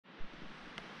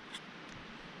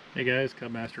Hey guys,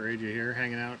 Cubmaster AJ here,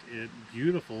 hanging out at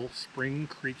beautiful Spring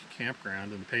Creek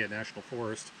Campground in the Payette National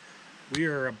Forest. We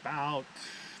are about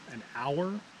an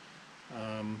hour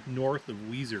north of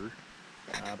Weiser,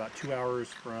 about 2 hours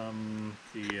from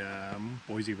the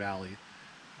Boise Valley.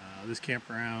 This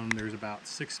campground, there's about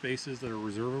 6 spaces that are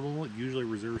reservable. It usually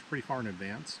reserves pretty far in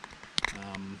advance.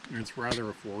 And it's rather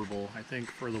affordable. I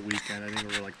think for the weekend, I think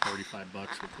we're like $35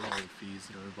 with all the fees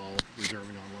that are involved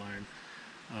reserving online.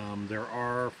 There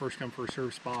are first come first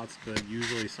served spots, but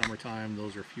usually summertime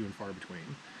those are few and far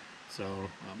between. So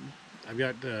I've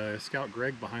got Scout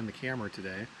Greg behind the camera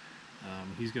today.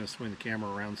 He's going to swing the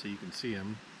camera around so you can see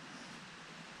him.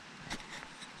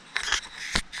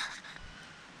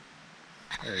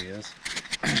 There he is.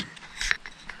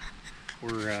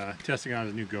 We're testing out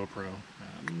his new GoPro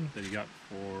that he got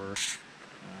for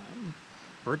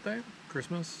birthday?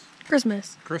 Christmas?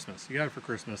 Christmas. You got it for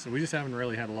Christmas, and we just haven't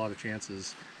really had a lot of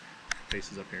chances.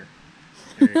 Faces up here.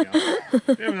 There you go.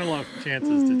 We haven't had a lot of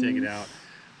chances to take it out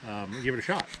and give it a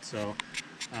shot. So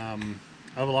I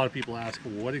have a lot of people ask,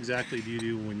 what exactly do you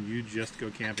do when you just go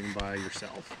camping by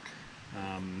yourself?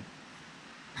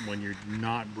 When you're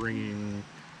not bringing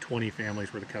 20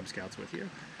 families worth of Cub Scouts with you?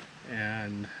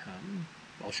 And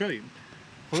I'll show you.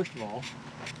 First of all,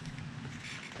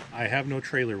 I have no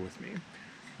trailer with me.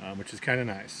 Which is kind of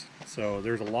nice. So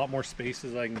there's a lot more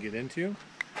spaces I can get into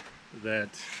that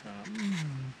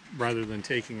rather than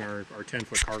taking our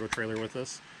 10-foot cargo trailer with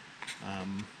us.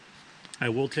 I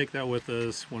will take that with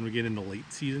us when we get into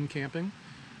late season camping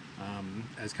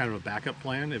as kind of a backup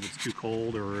plan if it's too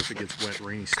cold or if it gets wet,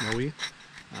 rainy, snowy,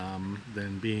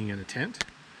 than being in a tent.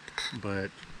 But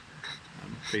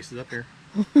faces up here.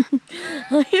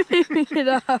 You're picking it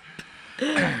up.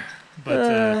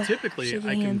 But typically I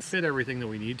can hands. fit everything that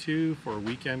we need to for a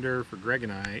weekender for Greg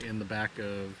and I in the back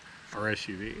of our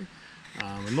SUV.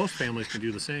 And most families can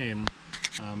do the same,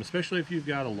 especially if you've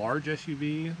got a large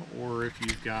SUV or if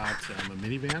you've got a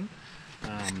minivan.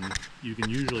 You can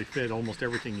usually fit almost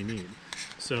everything you need.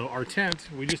 So our tent,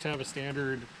 we just have a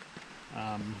standard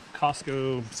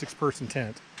Costco 6-person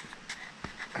tent.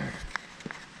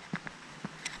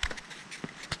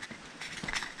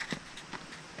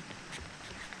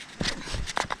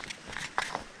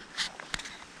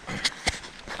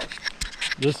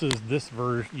 This is this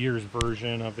year's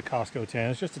version of the Costco tent.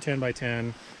 It's just a 10 by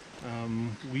 10.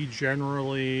 We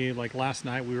generally, like last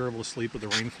night, we were able to sleep with the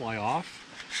rain fly off.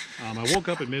 I woke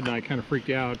up at midnight kind of freaked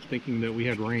out thinking that we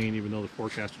had rain even though the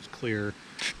forecast was clear.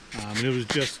 And it was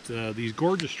just these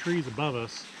gorgeous trees above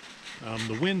us.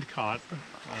 The wind caught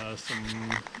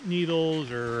some needles,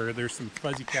 or there's some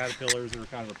fuzzy caterpillars that were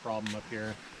kind of a problem up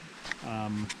here.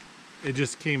 It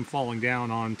just came falling down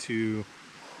onto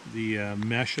the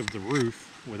mesh of the roof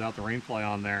without the rainfly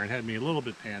on there. It had me a little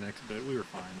bit panicked, but we were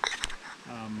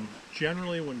fine.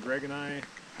 Generally when Greg and I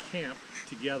camp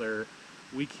together,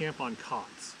 we camp on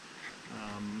cots.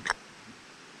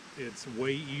 It's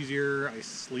way easier. I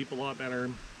sleep a lot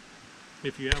better.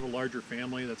 If you have a larger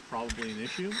family, that's probably an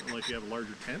issue, unless you have a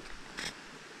larger tent.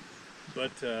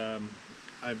 But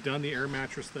I've done the air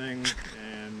mattress thing,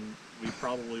 and we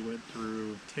probably went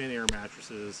through 10 air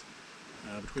mattresses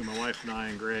between my wife and I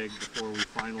and Greg before we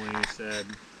finally said,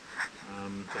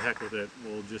 to heck with it,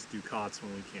 we'll just do cots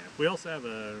when we camp. We also have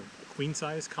a queen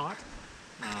size cot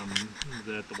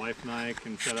that the wife and I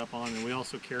can set up on, and we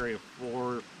also carry a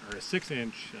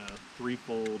 6-inch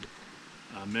 3-fold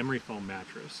memory foam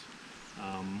mattress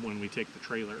when we take the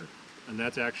trailer. And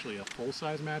that's actually a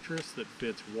full-size mattress that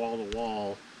fits wall to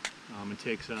wall and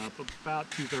takes up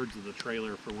about 2/3 of the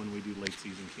trailer for when we do late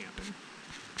season camping.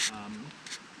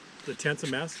 The tent's a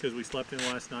mess because we slept in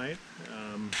last night.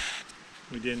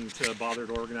 We didn't bother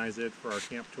to organize it for our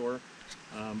camp tour,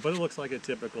 but it looks like a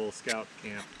typical scout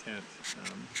camp tent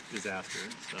disaster.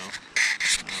 So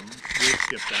we'll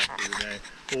skip that for today.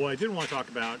 But what I did want to talk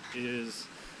about is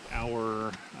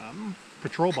our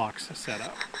patrol box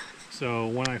setup. So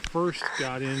when I first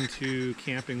got into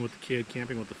camping with the kid,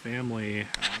 camping with the family,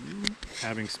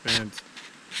 having spent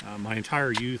my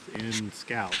entire youth in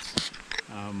scouts,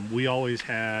 we always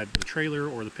had the trailer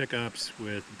or the pickups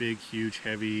with big, huge,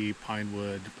 heavy pine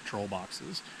wood patrol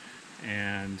boxes.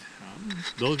 And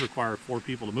those require 4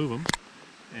 people to move them.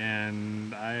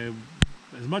 And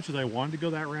as much as I wanted to go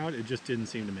that route, it just didn't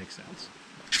seem to make sense.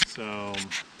 So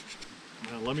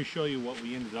let me show you what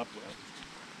we ended up with.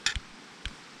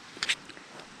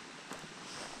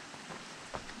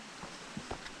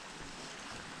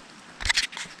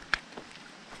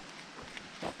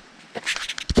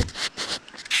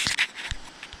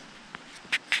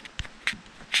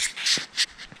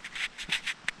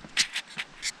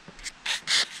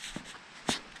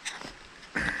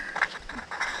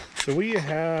 So we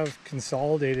have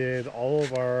consolidated all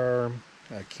of our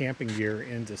camping gear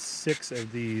into 6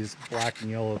 of these black and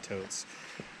yellow totes.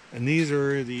 And these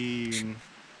are the,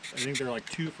 I think they're like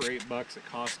 2 for $8 at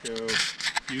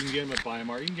Costco. You can get them at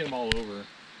Weimar, you can get them all over.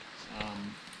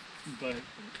 But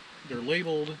they're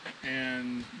labeled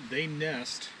and they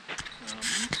nest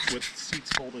with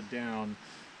seats folded down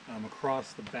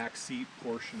across the back seat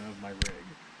portion of my rig.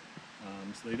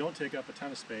 So they don't take up a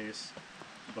ton of space,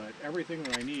 but everything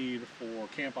that I need for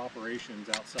camp operations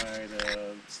outside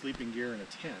of sleeping gear and a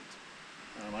tent,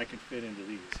 I can fit into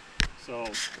these. So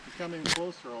if you come in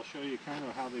closer, I'll show you kind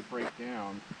of how they break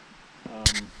down.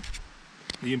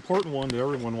 The important one that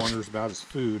everyone wonders about is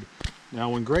food. Now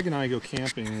when Greg and I go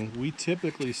camping, we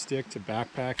typically stick to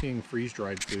backpacking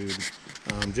freeze-dried food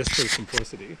just for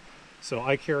simplicity. So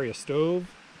I carry a stove,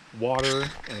 water,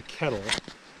 and a kettle,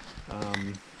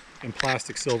 and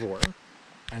plastic silverware.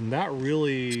 And that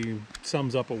really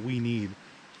sums up what we need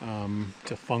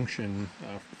to function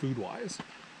food-wise.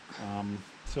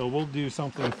 So we'll do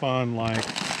something fun like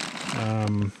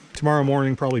tomorrow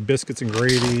morning, probably biscuits and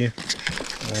gravy.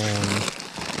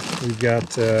 We've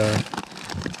got a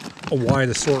wide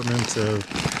assortment of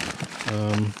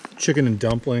chicken and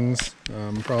dumplings,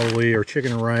 probably, or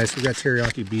chicken and rice. We've got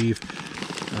teriyaki beef.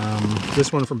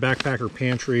 This one from Backpacker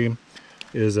Pantry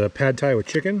is a pad thai with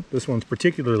chicken. This one's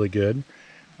particularly good.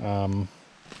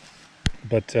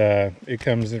 But it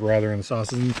comes rather in the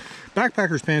sauces. And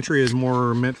Backpacker's Pantry is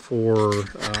more meant for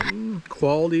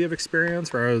quality of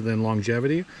experience rather than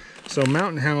longevity. So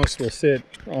Mountain House will sit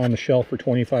on the shelf for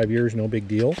 25 years, no big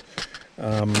deal.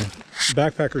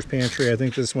 Backpacker's Pantry, I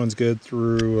think this one's good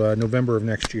through November of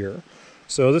next year.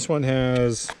 So this one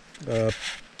has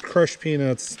crushed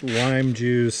peanuts, lime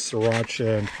juice,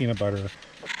 sriracha, and peanut butter,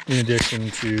 in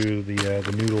addition to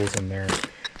the noodles in there.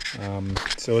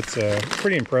 So it's a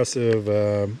pretty impressive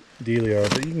dealio,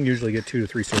 but you can usually get 2 to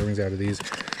 3 servings out of these.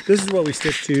 This is what we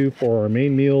stick to for our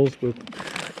main meals.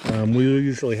 We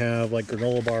usually have like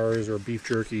granola bars or beef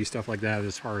jerky, stuff like that,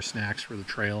 as far as snacks for the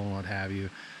trail and what have you.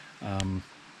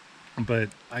 But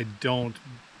I don't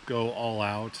go all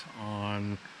out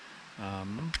on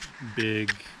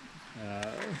big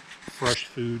fresh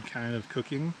food kind of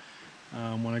cooking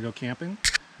when I go camping.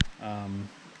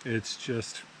 It's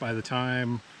just by the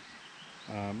time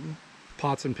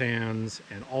pots and pans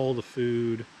and all the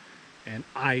food and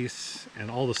ice and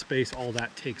all the space all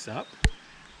that takes up,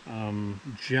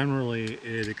 generally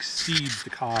it exceeds the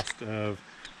cost of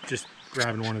just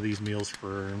grabbing one of these meals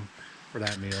for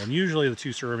that meal. And usually the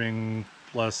 2 serving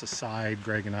plus a side,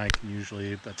 Greg and I can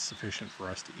usually, that's sufficient for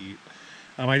us to eat.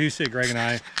 I do say Greg and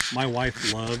I, my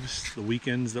wife loves the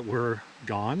weekends that we're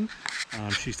gone.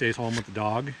 She stays home with the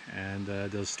dog and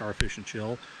does starfish and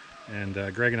chill. And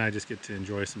Greg and I just get to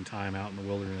enjoy some time out in the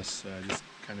wilderness, just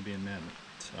kind of being men.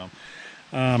 So,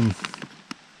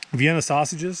 Vienna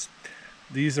sausages,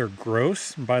 these are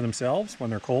gross by themselves when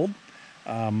they're cold.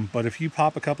 But if you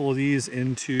pop a couple of these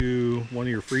into one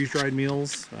of your freeze-dried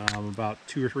meals, about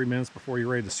 2 or 3 minutes before you're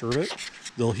ready to serve it,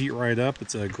 they'll heat right up.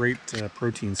 It's a great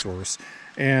protein source.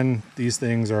 And these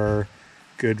things are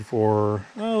good for,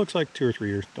 well, it looks like 2 or 3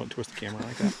 years. Don't twist the camera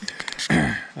like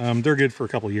that. They're good for a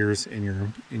couple of years in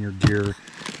your gear.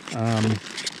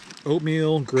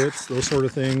 Oatmeal, grits, those sort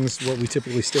of things, what we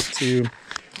typically stick to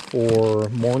for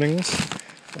mornings.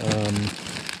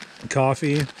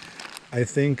 Coffee, I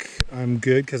think I'm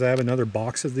good because I have another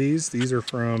box of these. These are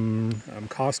from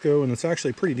Costco, and it's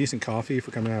actually pretty decent coffee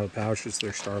for coming out of the pouch. It's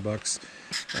their Starbucks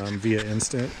via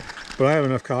instant. But I have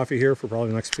enough coffee here for probably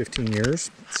the next 15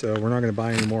 years, so we're not going to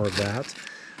buy any more of that.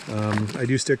 I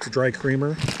do stick to dry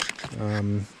creamer,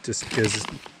 just because,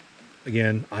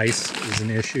 again, ice is an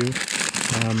issue.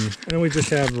 And then we just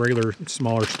have regular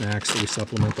smaller snacks that we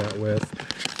supplement that with.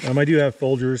 I do have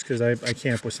Folgers because I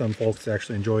camp with some folks that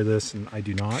actually enjoy this, and I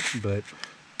do not. But,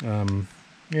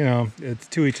 you know, it's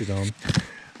to each his own.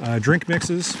 Drink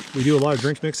mixes. We do a lot of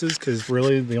drink mixes because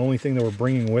really the only thing that we're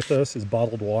bringing with us is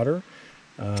bottled water.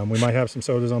 We might have some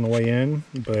sodas on the way in,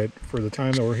 but for the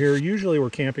time that we're here, usually we're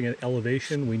camping at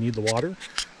elevation. We need the water.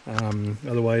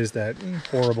 Otherwise, that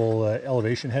horrible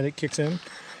elevation headache kicks in.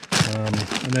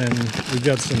 And then we've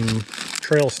got some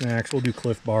trail snacks. We'll do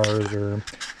Cliff Bars or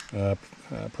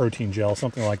protein gel,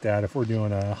 something like that, if we're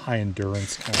doing a high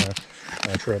endurance kind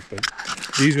of trip. But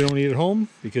these we don't eat at home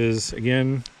because,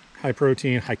 again, high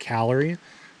protein, high calorie.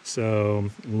 So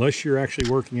unless you're actually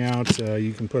working out,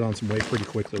 you can put on some weight pretty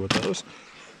quickly with those.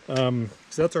 So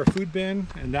that's our food bin,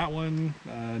 and that one,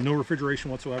 no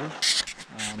refrigeration whatsoever.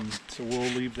 So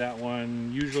we'll leave that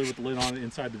one usually with the lid on it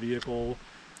inside the vehicle.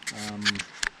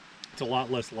 It's a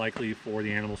lot less likely for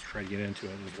the animals to try to get into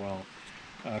it as well.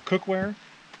 cookware.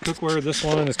 This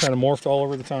one is kind of morphed all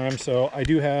over the time, so I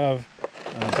do have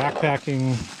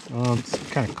backpacking, it's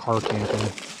kind of car camping,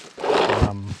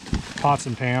 pots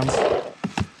and pans.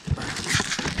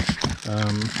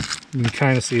 You can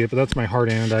kind of see it, but that's my hard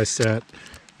anodized set.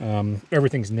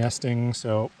 Everything's nesting,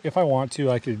 so if I want to,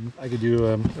 I could do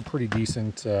a pretty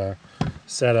decent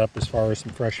setup as far as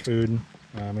some fresh food,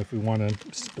 if we want to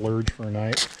splurge for a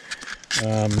night.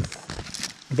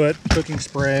 But cooking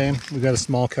spray, we've got a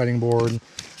small cutting board.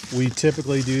 We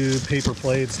typically do paper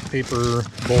plates, paper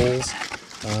bowls.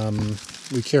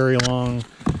 We carry along,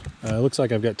 it looks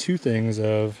like I've got 2 things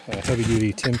of heavy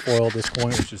duty tin foil at this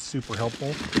point, which is super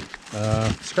helpful.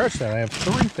 Scratch that, I have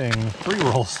 3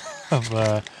 rolls of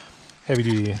heavy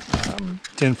duty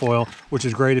tin foil, which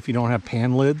is great if you don't have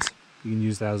pan lids. You can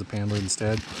use that as a pan lid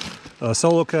instead.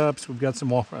 Solo cups, we've got some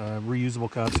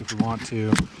reusable cups if we want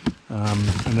to.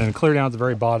 And then clear down at the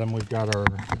very bottom, we've got our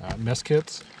mess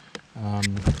kits.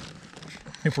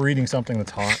 If we're eating something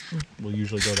that's hot, we'll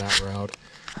usually go that route.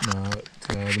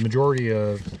 The majority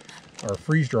of our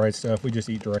freeze-dried stuff, we just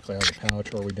eat directly out of the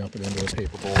pouch, or we dump it into a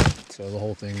paper bowl. So the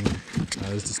whole thing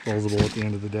is disposable at the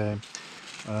end of the day.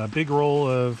 Big roll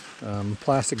of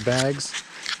plastic bags.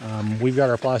 We've got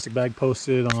our plastic bag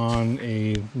posted on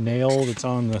a nail that's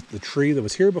on the tree that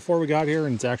was here before we got here,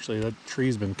 and it's actually, that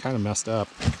tree's been kind of messed up.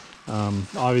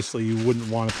 Obviously you wouldn't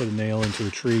want to put a nail into a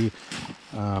tree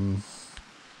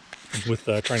with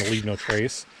trying to leave no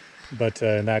trace, but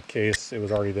in that case it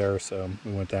was already there, so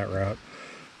we went that route.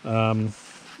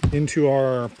 Into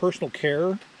our personal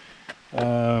care,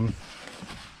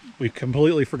 we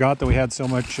completely forgot that we had so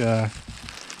much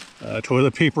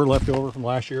toilet paper left over from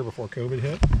last year before COVID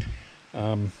hit.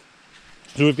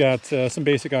 So we've got some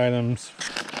basic items,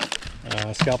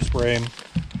 scalp spray,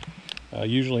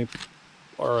 usually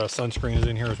our sunscreen is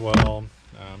in here as well,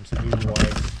 some booby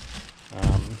wipes,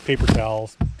 paper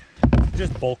towels,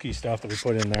 just bulky stuff that we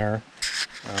put in there.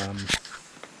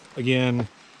 Again,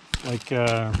 like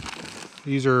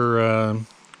these are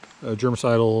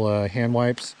germicidal hand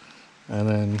wipes, and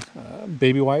then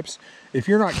baby wipes. If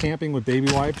you're not camping with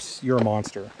baby wipes, you're a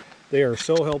monster. They are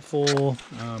so helpful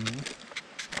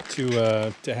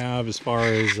to have as far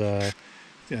as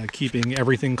keeping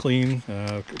everything clean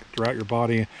throughout your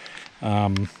body.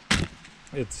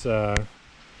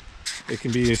 It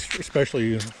can be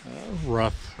especially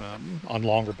rough on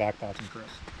longer backpacking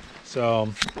trips.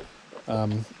 So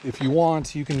if you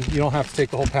want, you don't have to take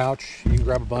the whole pouch. You can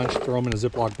grab a bunch, throw them in a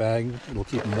Ziploc bag. It'll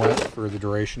keep them wet for the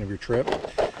duration of your trip.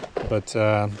 But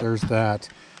there's that.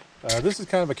 This is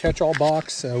kind of a catch-all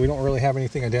box. We don't really have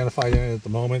anything identified in it at the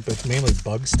moment, but it's mainly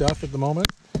bug stuff at the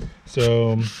moment.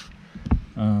 So,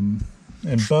 and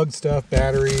bug stuff,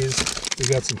 batteries. We've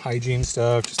got some hygiene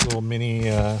stuff, just little mini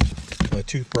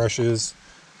toothbrushes,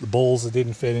 the bowls that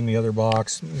didn't fit in the other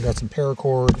box. We've got some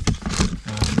paracord.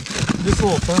 This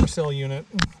little thermocell unit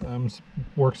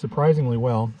works surprisingly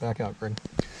well. Back out, Greg.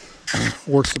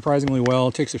 Works surprisingly well.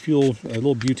 It takes a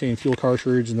little butane fuel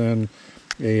cartridge, and then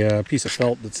a piece of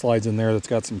felt that slides in there that's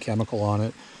got some chemical on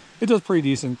it. It does pretty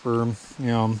decent for,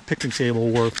 picnic table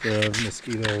worth of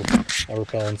mosquito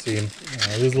repellency.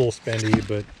 It is a little spendy,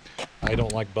 but I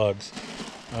don't like bugs.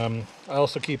 I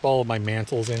also keep all of my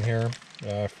mantles in here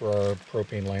for our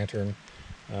propane lantern,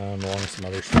 along with some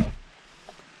other stuff.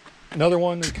 Another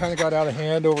one that kind of got out of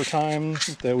hand over time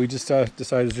that we just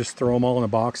decided to just throw them all in a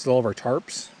box is all of our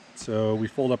tarps. So we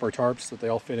fold up our tarps so that they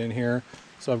all fit in here.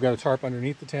 So I've got a tarp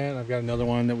underneath the tent. I've got another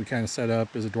one that we kind of set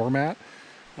up as a doormat.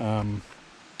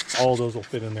 All of those will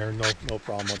fit in there, no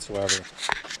problem whatsoever.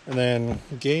 And then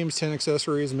games, tent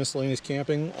accessories, miscellaneous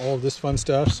camping, all of this fun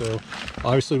stuff. So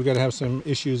obviously we've got to have some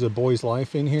issues of Boise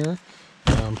life in here.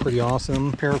 Pretty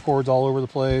awesome. Paracords all over the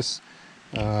place.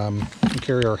 We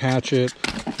carry our hatchet.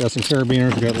 Got some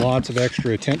carabiners. We've got lots of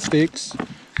extra tent stakes.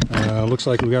 Looks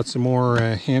like we've got some more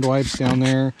hand wipes down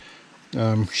there.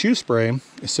 Shoe spray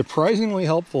is surprisingly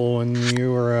helpful when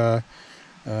you are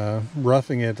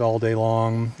roughing it all day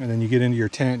long, and then you get into your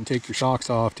tent and take your socks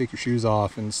off, take your shoes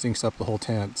off, and it stinks up the whole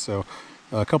tent. So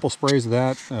a couple sprays of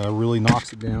that really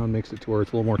knocks it down, makes it to where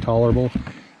it's a little more tolerable.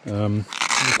 You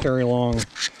carry along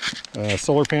a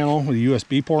solar panel with a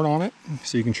USB port on it,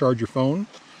 so you can charge your phone,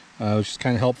 which is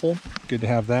kind of helpful. Good to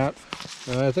have that.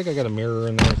 I think I got a mirror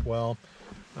in there as well.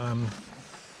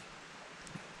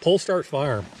 Pull start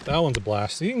fire, that one's a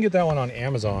blast. So you can get that one on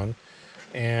Amazon,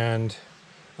 and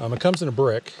it comes in a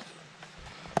brick.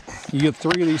 You get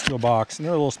 3 of these to a box, and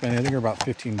they're a little spendy. I think they're about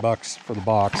 15 bucks for the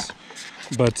box.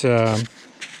 But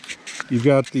you've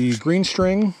got the green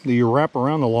string that you wrap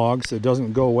around the log so it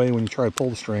doesn't go away when you try to pull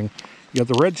the string. You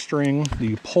got the red string that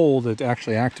you pull that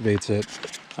actually activates it.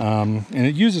 And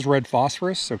it uses red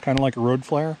phosphorus, so kind of like a road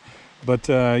flare. But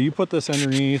you put this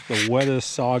underneath the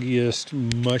wettest, soggiest,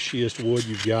 mushiest wood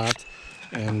you've got,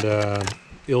 and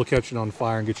it'll catch it on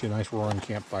fire and get you a nice roaring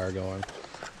campfire going.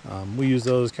 We use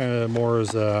those kind of more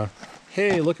as a,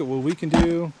 hey, look at what we can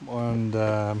do. And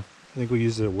I think we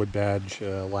used a wood badge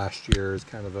last year as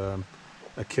kind of a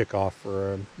kickoff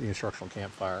for the instructional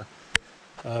campfire.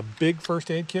 Big first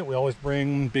aid kit. We always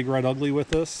bring Big Red Ugly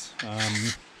with us.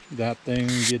 That thing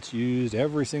gets used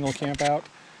every single camp out,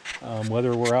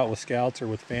 whether we're out with scouts or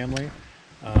with family.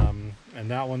 And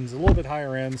that one's a little bit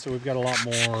higher end, so we've got a lot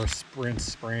more sprints,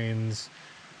 sprains,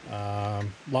 a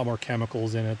lot more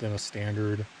chemicals in it than a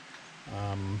standard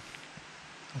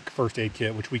first aid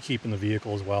kit, which we keep in the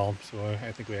vehicle as well. So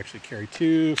I think we actually carry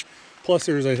 2. Plus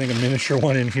there's, I think, a miniature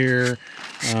one in here.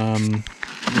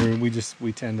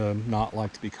 We tend to not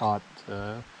like to be caught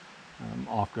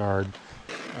off guard.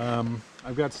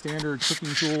 I've got standard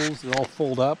cooking tools that all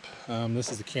fold up.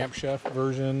 This is the Camp Chef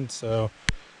version, so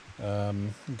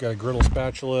you've got a griddle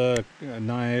spatula, a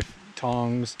knife,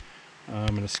 tongs,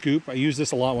 and a scoop. I use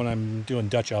this a lot when I'm doing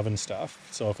Dutch oven stuff.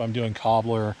 So if I'm doing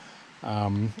cobbler,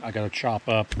 I got to chop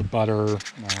up the butter,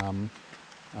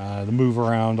 the move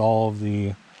around all of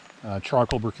the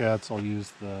charcoal briquettes. I'll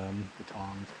use the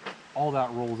tongs. All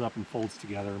that rolls up and folds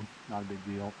together, not a big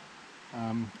deal.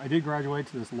 I did graduate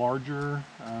to this larger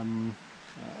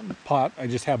pot. I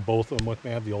just have both of them with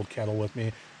me. I have the old kettle with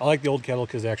me. I like the old kettle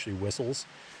because it actually whistles.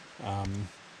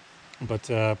 But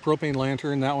propane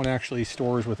lantern, that one actually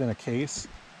stores within a case.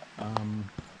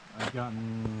 I've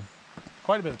gotten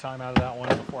quite a bit of time out of that one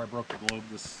before I broke the globe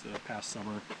this past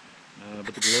summer.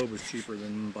 But the globe was cheaper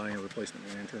than buying a replacement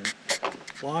lantern.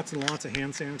 Lots and lots of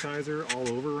hand sanitizer all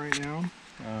over right now.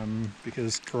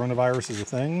 Because coronavirus is a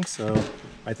thing, so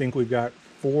I think we've got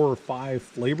 4 or 5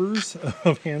 flavors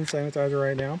of hand sanitizer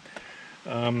right now.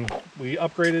 We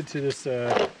upgraded to this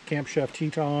Camp Chef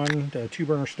Teton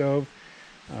 2-burner stove.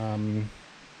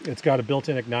 It's got a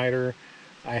built-in igniter.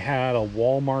 I had a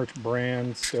Walmart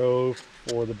brand stove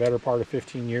for the better part of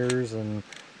 15 years, and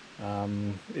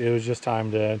it was just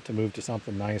time to move to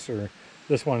something nicer.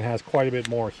 This one has quite a bit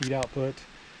more heat output.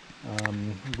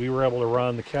 We were able to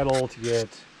run the kettle to get,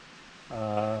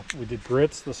 we did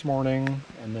grits this morning,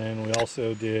 and then we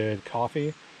also did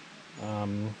coffee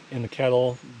in the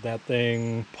kettle. That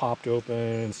thing popped open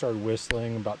and started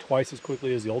whistling about twice as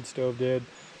quickly as the old stove did.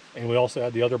 And we also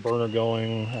had the other burner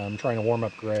going, trying to warm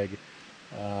up Greg,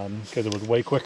 because it was way quicker